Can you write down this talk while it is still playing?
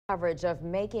Coverage of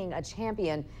Making a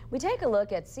Champion, we take a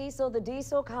look at Cecil the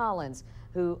Diesel Collins,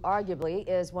 who arguably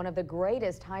is one of the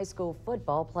greatest high school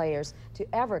football players to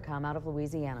ever come out of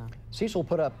Louisiana. Cecil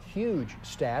put up huge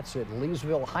stats at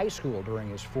Leesville High School during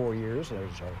his 4 years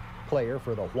as a player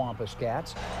for the Wampus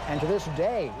Cats, and to this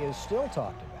day is still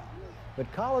talked about.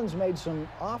 But Collins made some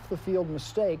off-the-field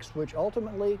mistakes which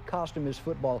ultimately cost him his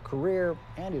football career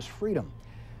and his freedom.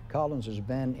 Collins has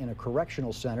been in a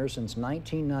correctional center since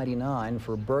 1999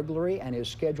 for burglary and is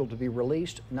scheduled to be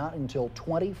released not until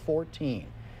 2014.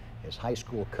 His high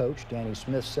school coach, Danny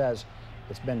Smith, says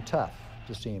it's been tough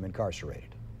to see him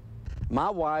incarcerated. My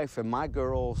wife and my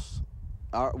girls,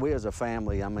 we as a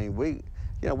family, I mean,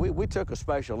 we took a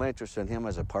special interest in him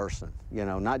as a person,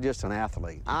 not just an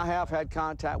athlete. I have had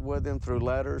contact with him through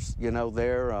letters,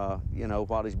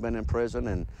 while he's been in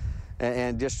prison,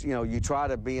 and just, you try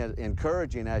to be as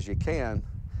encouraging as you can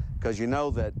because you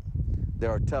know that there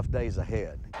are tough days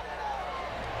ahead.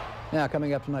 Now,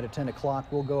 coming up tonight at 10 o'clock,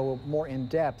 we'll go more in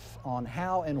depth on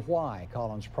how and why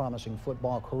Collins' promising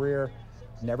football career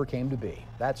never came to be.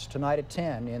 That's tonight at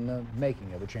 10 in the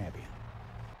Making of a Champion.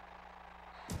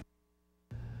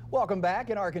 Welcome back.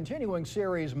 In our continuing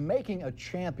series, Making a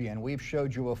Champion, we've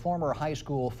showed you a former high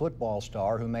school football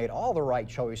star who made all the right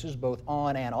choices both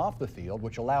on and off the field,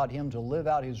 which allowed him to live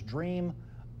out his dream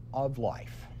of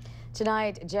life.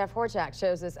 Tonight, Jeff Horchak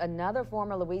shows us another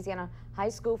former Louisiana high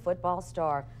school football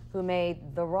star who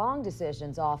made the wrong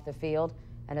decisions off the field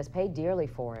and has paid dearly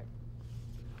for it.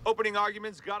 Opening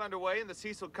arguments got underway in the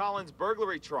Cecil Collins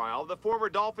burglary trial. The former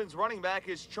Dolphins running back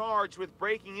is charged with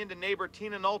breaking into neighbor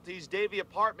Tina Nolte's Davie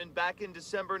apartment back in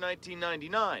December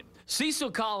 1999.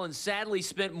 Cecil Collins sadly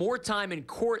spent more time in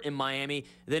court in Miami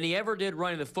than he ever did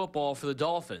running the football for the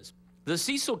Dolphins. The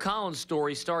Cecil Collins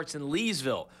story starts in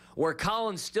Leesville, where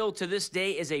Collins still to this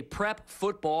day is a prep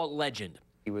football legend.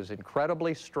 He was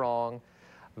incredibly strong,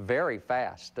 very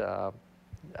fast. The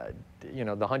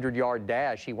 100-yard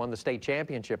dash, he won the state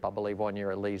championship, I believe, one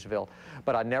year at Leesville.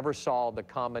 But I never saw the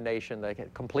combination, the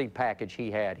complete package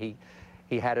he had. He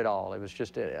had it all. It was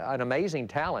just an amazing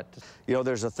talent.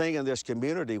 There's a thing in this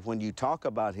community when you talk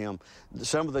about him,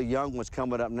 some of the young ones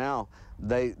coming up now,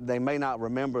 they may not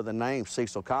remember the name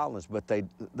Cecil Collins, but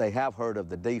they have heard of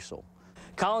the Diesel.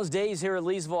 Collins' days here at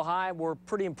Leesville High were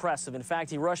pretty impressive. In fact,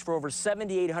 he rushed for over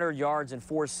 7,800 yards in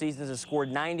 4 seasons and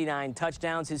scored 99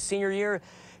 touchdowns. His senior year,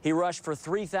 he rushed for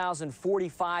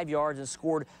 3,045 yards and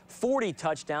scored 40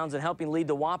 touchdowns and helping lead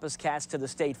the Wampus Cats to the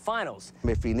state finals.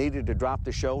 If he needed to drop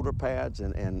the shoulder pads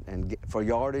and get for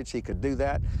yardage, he could do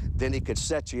that. Then he could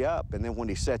set you up, and then when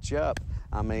he sets you up,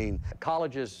 I mean...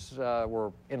 Colleges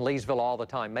were in Leesville all the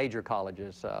time, major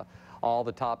colleges. All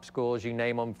the top schools, you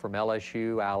name them, from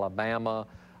LSU, Alabama,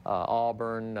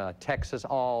 Auburn, Texas,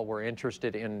 all were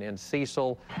interested in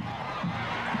Cecil.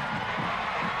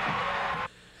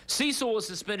 Cecil was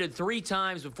suspended 3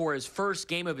 times before his first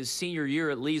game of his senior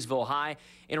year at Leesville High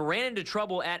and ran into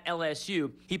trouble at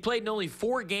LSU. He played in only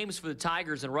 4 games for the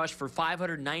Tigers and rushed for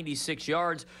 596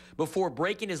 yards before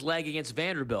breaking his leg against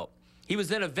Vanderbilt. He was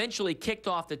then eventually kicked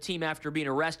off the team after being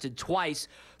arrested twice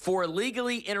for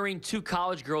illegally entering 2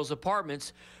 college girls'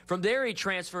 apartments. From there, he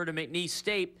transferred to McNeese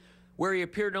State, where he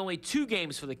appeared in only 2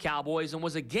 games for the Cowboys and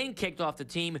was again kicked off the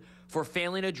team for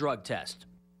failing a drug test.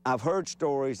 I've heard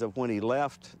stories of when he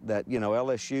left that,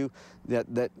 LSU, that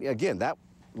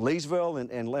Leesville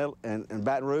and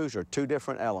Baton Rouge are 2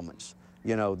 different elements.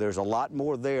 There's a lot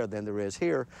more there than there is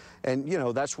here. And,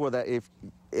 that's where if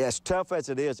as tough as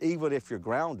it is, even if you're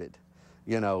grounded,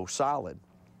 solid,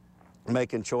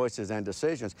 making choices and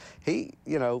decisions,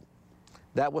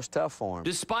 that was tough for him.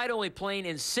 Despite only playing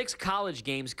in 6 college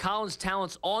games, Collins'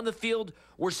 talents on the field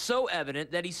were so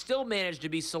evident that he still managed to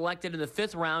be selected in the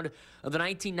 5th round of the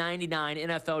 1999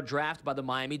 NFL Draft by the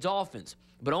Miami Dolphins,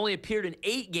 but only appeared in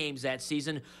 8 games that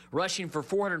season, rushing for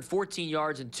 414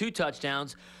 yards and 2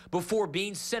 touchdowns before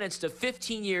being sentenced to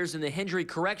 15 years in the Hendry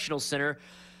Correctional Center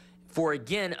for,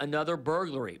 again, another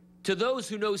burglary. To those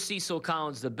who know Cecil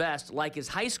Collins the best, like his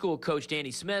high school coach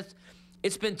Danny Smith,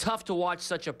 it's been tough to watch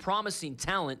such a promising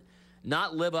talent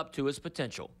not live up to his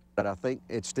potential. But I think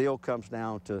it still comes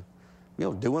down to,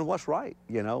 doing what's right,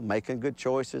 making good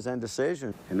choices and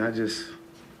decisions. And I just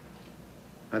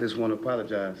want to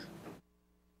apologize.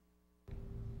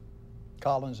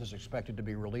 Collins is expected to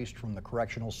be released from the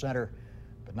correctional center,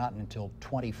 but not until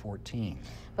 2014.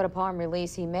 But upon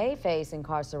release, he may face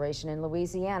incarceration in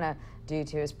Louisiana due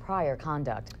to his prior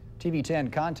conduct. TV 10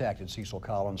 contacted Cecil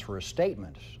Collins for a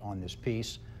statement on this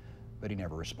piece, but he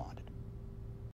never responded.